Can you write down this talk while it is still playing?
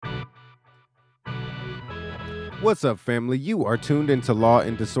What's up, family? You are tuned into Law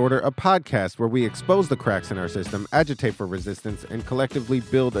and Disorder, a podcast where we expose the cracks in our system, agitate for resistance, and collectively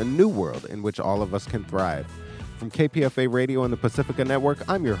build a new world in which all of us can thrive. From KPFA Radio and the Pacifica Network,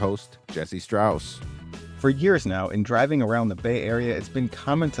 I'm your host, Jesse Strauss. For years now, in driving around the Bay Area, it's been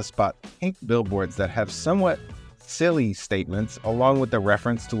common to spot pink billboards that have somewhat silly statements along with the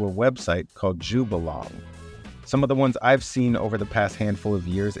reference to a website called JewBelong's. Some of the ones I've seen over the past handful of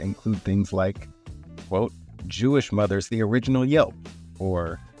years include things like, quote, Jewish mothers, the original Yelp,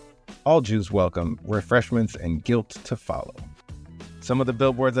 or all Jews welcome, refreshments and guilt to follow. Some of the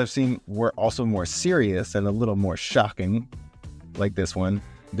billboards I've seen were also more serious and a little more shocking, like this one.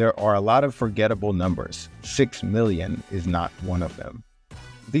 There are a lot of forgettable numbers. 6 million is not one of them.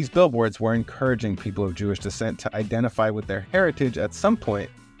 These billboards were encouraging people of Jewish descent to identify with their heritage. At some point,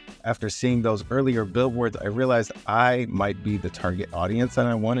 after seeing those earlier billboards, I realized I might be the target audience and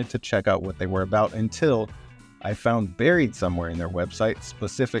I wanted to check out what they were about until I found buried somewhere in their website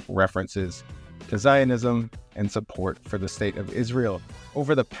specific references to Zionism and support for the state of Israel.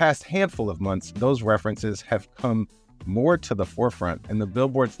 Over the past handful of months, those references have come more to the forefront and the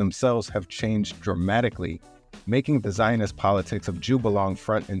billboards themselves have changed dramatically, making the Zionist politics of JewBelong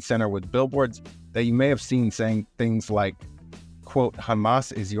front and center with billboards that you may have seen saying things like, quote,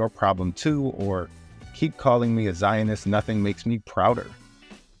 Hamas is your problem too, or keep calling me a Zionist, nothing makes me prouder.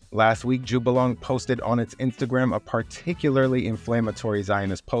 Last week, JewBelong posted on its Instagram a particularly inflammatory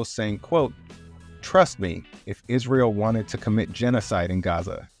Zionist post saying, quote, trust me, if Israel wanted to commit genocide in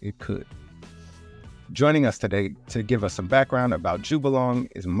Gaza, it could. Joining us today to give us some background about JewBelong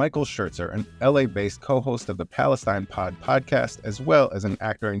is Michael Schirtzer, an LA-based co-host of the Palestine Pod podcast, as well as an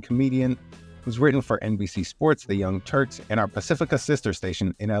actor and comedian who's written for NBC Sports, The Young Turks, and our Pacifica sister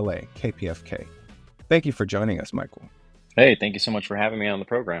station in LA, KPFK. Thank you for joining us, Michael. Hey, thank you so much for having me on the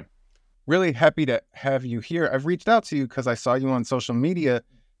program. Really happy to have you here. I've reached out to you because I saw you on social media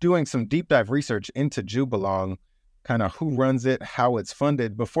doing some deep dive research into JewBelong, kind of who runs it, how it's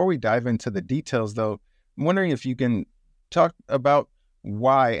funded. Before we dive into the details, though, I'm wondering if you can talk about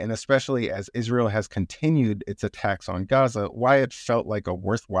why, and especially as Israel has continued its attacks on Gaza, why it felt like a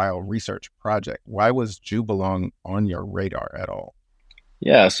worthwhile research project. Why was JewBelong on your radar at all?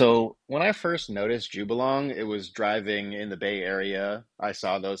 Yeah, so when I first noticed JewBelong, it was driving in the Bay Area. I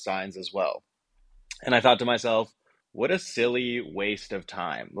saw those signs as well. And I thought to myself, what a silly waste of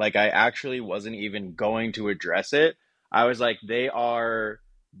time. Like, I actually wasn't even going to address it. I was like, they are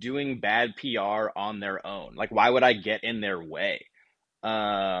doing bad PR on their own. Like, why would I get in their way?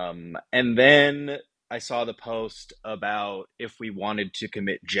 And then I saw the post about if we wanted to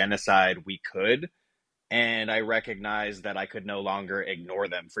commit genocide, we could. And I recognized that I could no longer ignore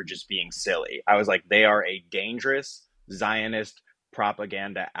them for just being silly. I was like, they are a dangerous Zionist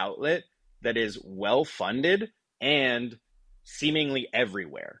propaganda outlet that is well-funded and seemingly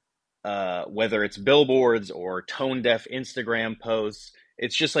everywhere. Whether it's billboards or tone-deaf Instagram posts,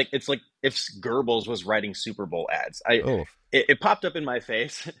 it's like if Goebbels was writing Super Bowl ads. It popped up in my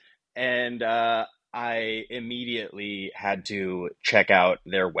face, and I immediately had to check out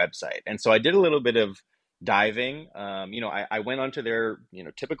their website. And so I did a little bit of diving. I went onto their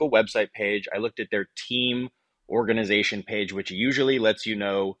typical website page. I looked at their team organization page, which usually lets you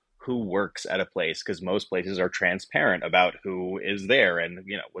know who works at a place, because most places are transparent about who is there and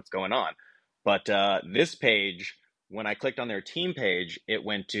what's going on. But this page, when I clicked on their team page, it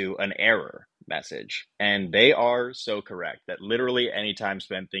went to an error message, and they are so correct that literally any time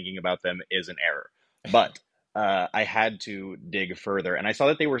spent thinking about them is an error. But I had to dig further, and I saw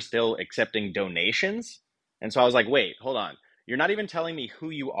that they were still accepting donations. And so I was like, wait, hold on. You're not even telling me who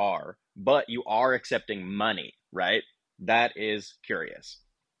you are, but you are accepting money, right? That is curious.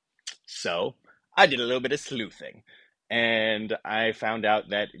 So I did a little bit of sleuthing, and I found out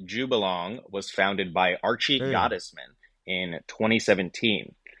that JewBelong was founded by Archie Gottesman in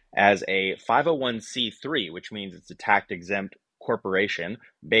 2017 as a 501c3, which means it's a tax-exempt corporation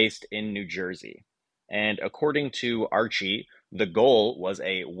based in New Jersey. And according to Archie, the goal was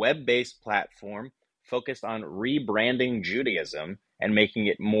a web-based platform focused on rebranding Judaism and making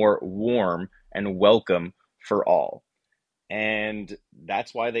it more warm and welcome for all. And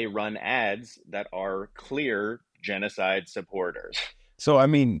that's why they run ads that are clear genocide supporters. So, I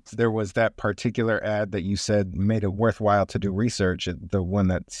mean, there was that particular ad that you said made it worthwhile to do research, the one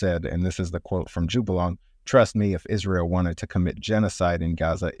that said, and this is the quote from JewBelong, trust me, if Israel wanted to commit genocide in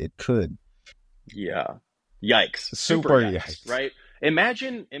Gaza, it could. Yeah. Yikes. Super yikes, right?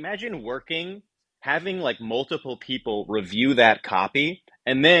 Imagine working, having like multiple people review that copy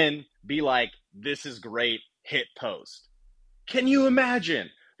and then be like, this is great, hit post. Can you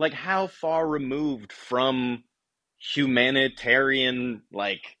imagine like how far removed from humanitarian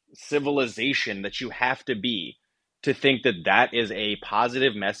like civilization that you have to be to think that that is a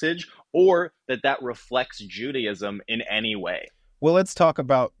positive message or that that reflects Judaism in any way. Well, let's talk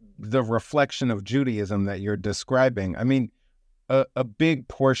about the reflection of Judaism that you're describing. I mean, a big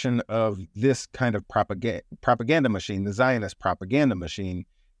portion of this kind of propaganda machine, the Zionist propaganda machine,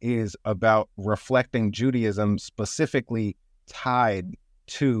 is about reflecting Judaism specifically tied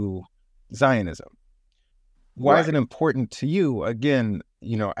to Zionism. Why is it important to you, again,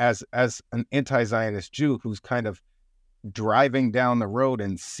 as an anti-Zionist Jew who's kind of driving down the road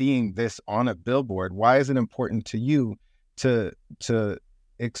and seeing this on a billboard? Why is it important to you to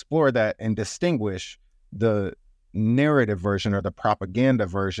explore that and distinguish the narrative version or the propaganda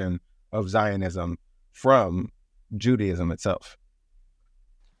version of Zionism from Judaism itself?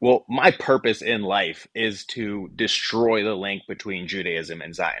 Well, my purpose in life is to destroy the link between Judaism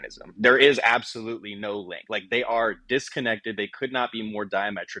and Zionism. There is absolutely no link. Like, they are disconnected. They could not be more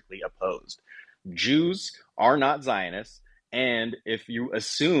diametrically opposed. Jews are not Zionists. And if you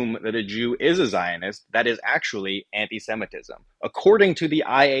assume that a Jew is a Zionist, that is actually anti-Semitism, according to the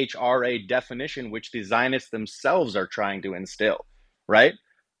IHRA definition, which the Zionists themselves are trying to instill, right?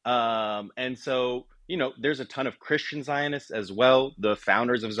 And so, there's a ton of Christian Zionists as well. The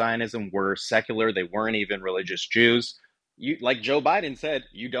founders of Zionism were secular. They weren't even religious Jews. Like Joe Biden said,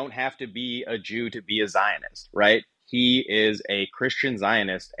 you don't have to be a Jew to be a Zionist, right? He is a Christian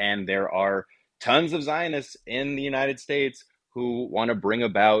Zionist, and there are tons of Zionists in the United States who want to bring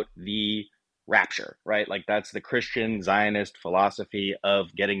about the rapture, right? Like, that's the Christian Zionist philosophy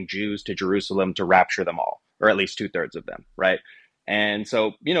of getting Jews to Jerusalem to rapture them all, or at least 2/3 of them, right? And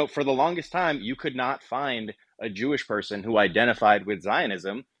so, for the longest time, you could not find a Jewish person who identified with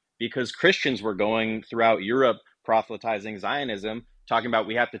Zionism because Christians were going throughout Europe proselytizing Zionism, talking about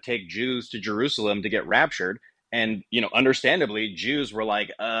we have to take Jews to Jerusalem to get raptured. And, understandably, Jews were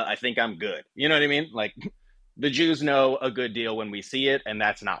like, I think I'm good. You know what I mean? Like, the Jews know a good deal when we see it, and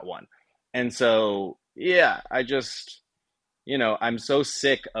that's not one. And so, yeah, I'm so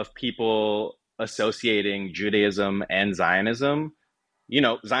sick of people associating Judaism and Zionism.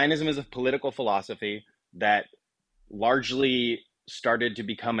 Zionism is a political philosophy that largely started to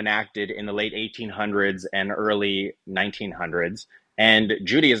become enacted in the late 1800s and early 1900s. And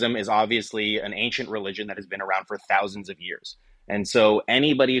Judaism is obviously an ancient religion that has been around for thousands of years. And so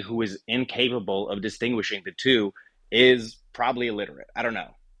anybody who is incapable of distinguishing the two is probably illiterate. I don't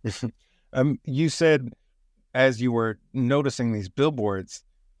know. You said, as you were noticing these billboards,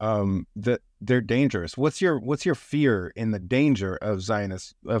 that they're dangerous. What's your fear in the danger of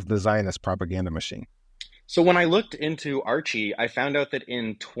the Zionist propaganda machine? So when I looked into Archie, I found out that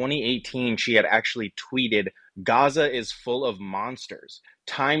in 2018, she had actually tweeted, "Gaza is full of monsters.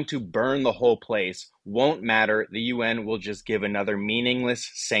 Time to burn the whole place. Won't matter. The UN will just give another meaningless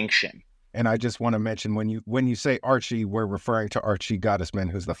sanction." And I just want to mention, when you say Archie, we're referring to Archie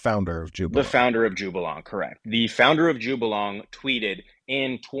Gottesman, who's the founder of JewBelong. The founder of JewBelong, correct. The founder of JewBelong tweeted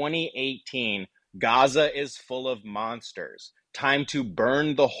in 2018, "Gaza is full of monsters. Time to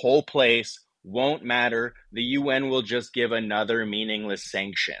burn the whole place. Won't matter. The UN will just give another meaningless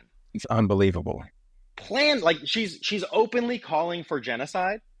sanction." It's unbelievable. Like, she's openly calling for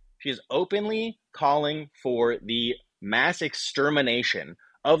genocide. She is openly calling for the mass extermination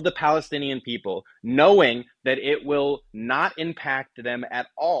of the Palestinian people, knowing that it will not impact them at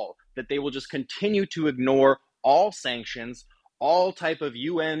all, that they will just continue to ignore all sanctions, all type of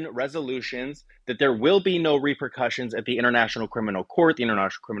UN resolutions, that there will be no repercussions at the International Criminal Court, the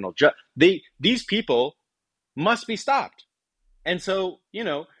International Criminal These people must be stopped. And so,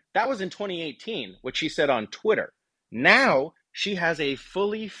 that was in 2018, what she said on Twitter. Now she has a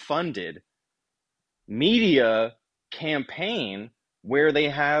fully funded media campaign where they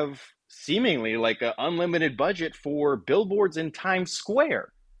have seemingly like an unlimited budget for billboards in Times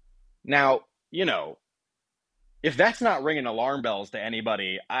Square. Now, if that's not ringing alarm bells to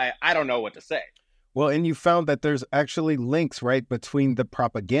anybody, I don't know what to say. Well, and you found that there's actually links, right, between the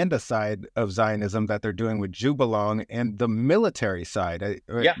propaganda side of Zionism that they're doing with JewBelong and the military side.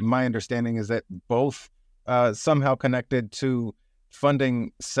 Yeah. My understanding is that both somehow connected to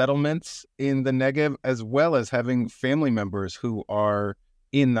funding settlements in the Negev, as well as having family members who are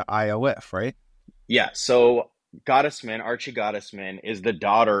in the IOF, right? Yeah, so Archie Gottesman, is the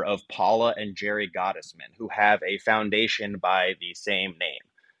daughter of Paula and Jerry Gottesman, who have a foundation by the same name.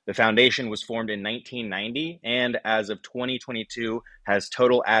 The foundation was formed in 1990 and as of 2022 has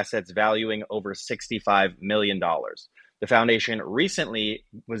total assets valuing over $65 million. The foundation recently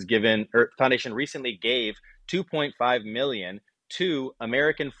gave $2.5 million to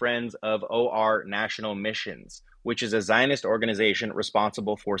American Friends of OR National Missions, which is a Zionist organization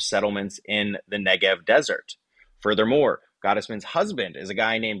responsible for settlements in the Negev desert. Furthermore, Gottesman's husband is a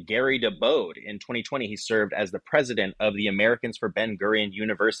guy named Gary DeBode. In 2020, he served as the president of the Americans for Ben Gurion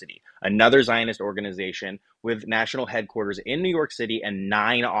University, another Zionist organization with national headquarters in New York City and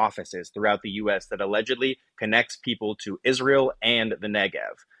 9 offices throughout the U.S. that allegedly connects people to Israel and the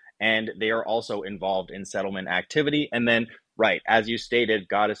Negev. And they are also involved in settlement activity. And then, right, as you stated,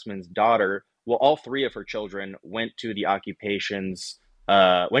 Gottesman's daughter, well, all 3 of her children went to the occupations,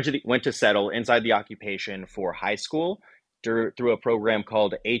 went to settle inside the occupation for high school through a program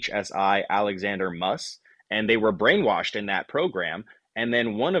called HSI Alexander Muss, and they were brainwashed in that program. And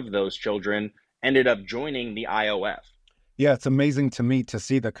then one of those children ended up joining the IOF. Yeah, it's amazing to me to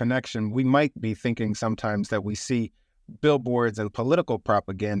see the connection. We might be thinking sometimes that we see billboards and political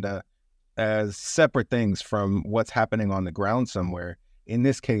propaganda as separate things from what's happening on the ground somewhere. In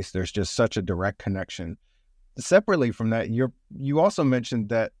this case, there's just such a direct connection. Separately from that, you also mentioned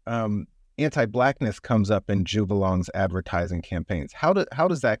that anti-Blackness comes up in JewBelong's advertising campaigns. How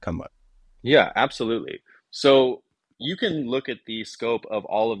does that come up? Yeah, absolutely. So you can look at the scope of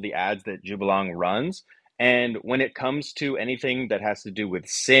all of the ads that JewBelong runs, and when it comes to anything that has to do with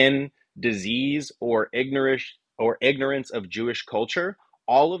sin, disease, or ignorance of Jewish culture,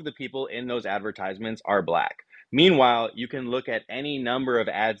 all of the people in those advertisements are Black. Meanwhile, you can look at any number of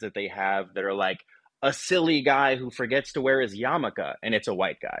ads that they have that are like a silly guy who forgets to wear his yarmulke, and it's a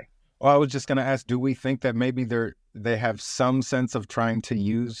white guy. Well, I was just going to ask, do we think that maybe they have some sense of trying to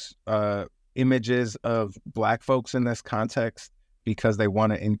use images of Black folks in this context because they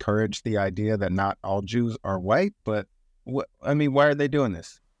want to encourage the idea that not all Jews are white? But why are they doing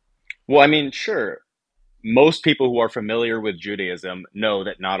this? Well, I mean, sure. Most people who are familiar with Judaism know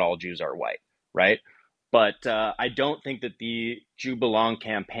that not all Jews are white, right? But I don't think that the JewBelong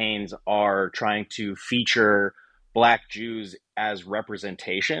campaigns are trying to feature Black Jews as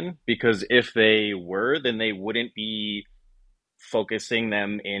representation, because if they were, then they wouldn't be focusing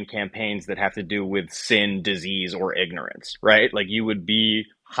them in campaigns that have to do with sin, disease, or ignorance, right? Like, you would be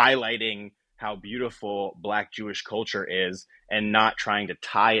highlighting how beautiful Black Jewish culture is and not trying to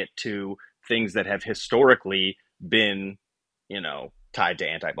tie it to things that have historically been, tied to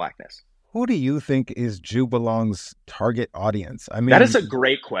anti-Blackness. Who do you think is JewBelong's target audience? I mean, that is a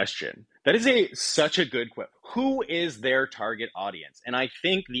great question. That is such a good question. Who is their target audience? And I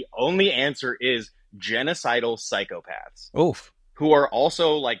think the only answer is genocidal psychopaths. Oof. Who are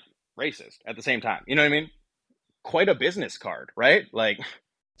also like racist at the same time. You know what I mean? Quite a business card, right?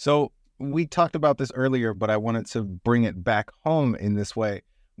 So we talked about this earlier, but I wanted to bring it back home in this way.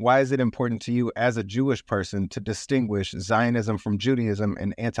 Why is it important to you as a Jewish person to distinguish Zionism from Judaism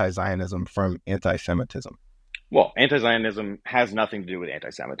and anti-Zionism from anti-Semitism? Well, anti-Zionism has nothing to do with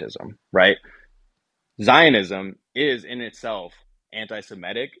anti-Semitism, right? Zionism is in itself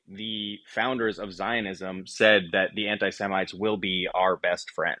anti-Semitic. The founders of Zionism said that the anti-Semites will be our best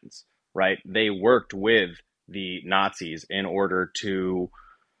friends, right? They worked with the Nazis in order to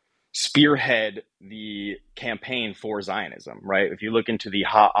spearhead the campaign for Zionism, right? If you look into the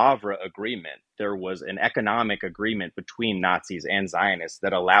Ha'avra agreement, there was an economic agreement between Nazis and Zionists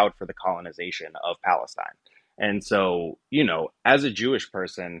that allowed for the colonization of Palestine. And so, as a Jewish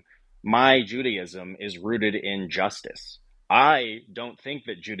person, my Judaism is rooted in justice. I don't think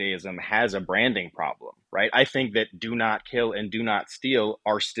that Judaism has a branding problem, right? I think that do not kill and do not steal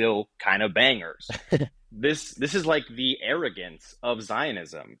are still kind of bangers. This is like the arrogance of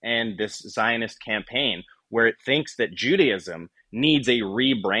Zionism and this Zionist campaign where it thinks that Judaism needs a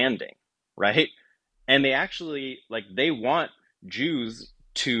rebranding, right? And they actually, they want Jews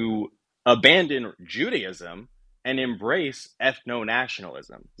to abandon Judaism and embrace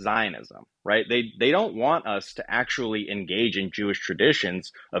ethno-nationalism, Zionism, right? They don't want us to actually engage in Jewish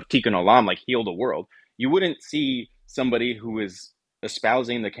traditions of Tikkun Olam, like heal the world. You wouldn't see somebody who is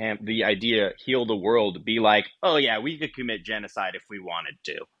espousing the idea heal the world be like, oh yeah, we could commit genocide if we wanted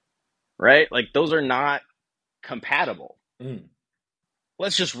to, right? Those are not compatible.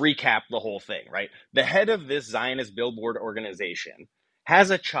 Let's just recap the whole thing, right? The head of this Zionist billboard organization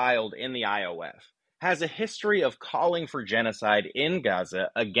has a child in the IOF, has a history of calling for genocide in Gaza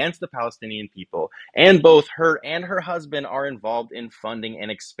against the Palestinian people, and both her and her husband are involved in funding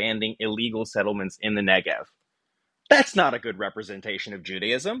and expanding illegal settlements in the Negev. That's not a good representation of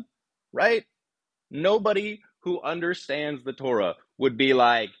Judaism, right? Nobody who understands the Torah would be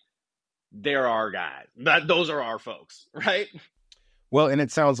like, they're our guys. Those are our folks, right? Well, and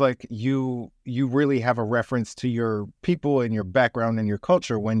it sounds like you really have a reference to your people and your background and your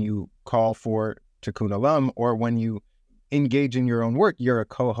culture when you call for Tikkun Olam, or when you engage in your own work. You're a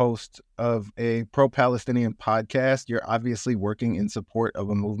co-host of a pro-Palestinian podcast. You're obviously working in support of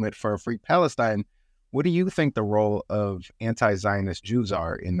a movement for a free Palestine. What do you think the role of anti-Zionist Jews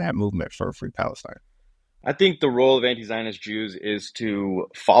are in that movement for a free Palestine? I think the role of anti-Zionist Jews is to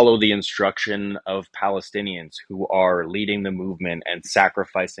follow the instruction of Palestinians who are leading the movement and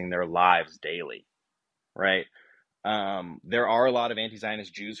sacrificing their lives daily, right? There are a lot of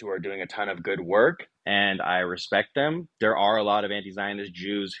anti-Zionist Jews who are doing a ton of good work, and I respect them. There are a lot of anti-Zionist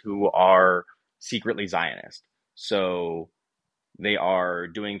Jews who are secretly Zionist. So they are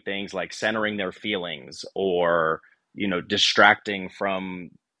doing things like centering their feelings or, distracting from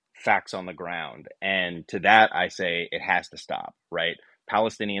facts on the ground. And to that, I say it has to stop, right?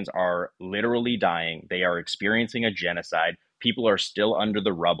 Palestinians are literally dying. They are experiencing a genocide. People are still under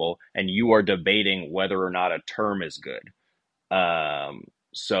the rubble, and you are debating whether or not a term is good.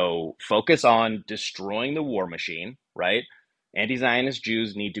 So focus on destroying the war machine, right? Anti-Zionist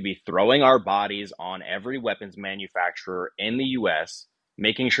Jews need to be throwing our bodies on every weapons manufacturer in the US,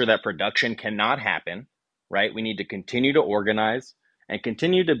 making sure that production cannot happen, right? We need to continue to organize and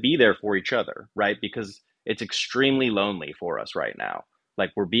continue to be there for each other, right? Because it's extremely lonely for us right now.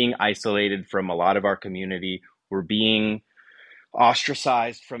 Like, we're being isolated from a lot of our community. We're being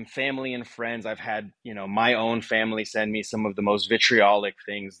ostracized from family and friends. I've had, my own family send me some of the most vitriolic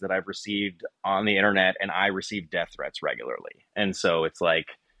things that I've received on the internet, and I receive death threats regularly. And so it's like,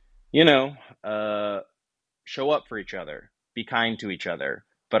 show up for each other, be kind to each other,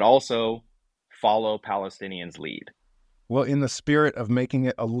 but also follow Palestinians' lead. Well, in the spirit of making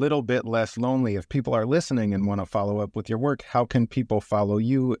it a little bit less lonely, if people are listening and want to follow up with your work, how can people follow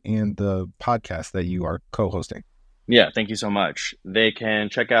you and the podcast that you are co-hosting? Yeah, thank you so much. They can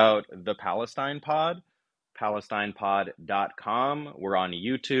check out the Palestine Pod, palestinepod.com. We're on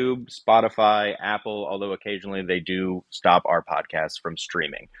YouTube, Spotify, Apple, although occasionally they do stop our podcast from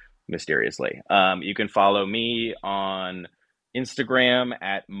streaming mysteriously. You can follow me on Instagram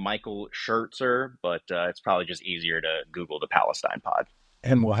at Michael Schirtzer, but it's probably just easier to Google the Palestine Pod.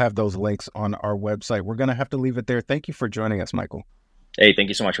 And we'll have those links on our website. We're going to have to leave it there. Thank you for joining us, Michael. Hey, thank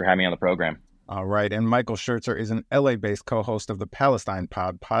you so much for having me on the program. All right. And Michael Schirtzer is an LA-based co-host of the Palestine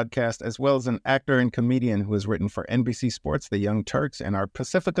Pod podcast, as well as an actor and comedian who has written for NBC Sports, The Young Turks, and our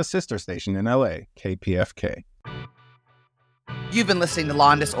Pacifica sister station in LA, KPFK. You've been listening to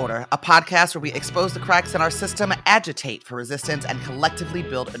Law and Disorder, a podcast where we expose the cracks in our system, agitate for resistance, and collectively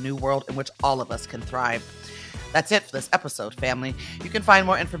build a new world in which all of us can thrive. That's it for this episode, family. You can find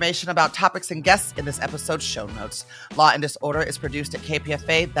more information about topics and guests in this episode's show notes. Law and Disorder is produced at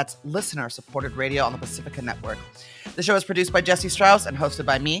KPFA. That's listener-supported radio on the Pacifica Network. The show is produced by Jesse Strauss and hosted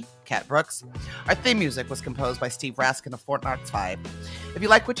by me, Kat Brooks. Our theme music was composed by Steve Raskin of Fort Knox 5. If you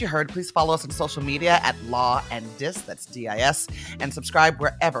like what you heard, please follow us on social media at Law and Dis, that's D-I-S, and subscribe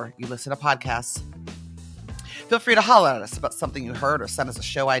wherever you listen to podcasts. Feel free to holler at us about something you heard or send us a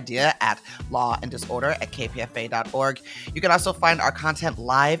show idea at lawanddisorder@kpfa.org. You can also find our content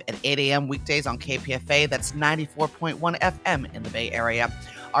live at 8 a.m. weekdays on KPFA. That's 94.1 FM in the Bay Area.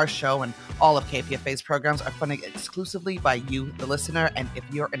 Our show and all of KPFA's programs are funded exclusively by you, the listener. And if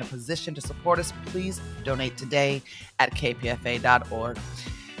you're in a position to support us, please donate today at kpfa.org.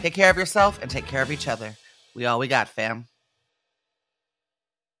 Take care of yourself and take care of each other. We all we got, fam.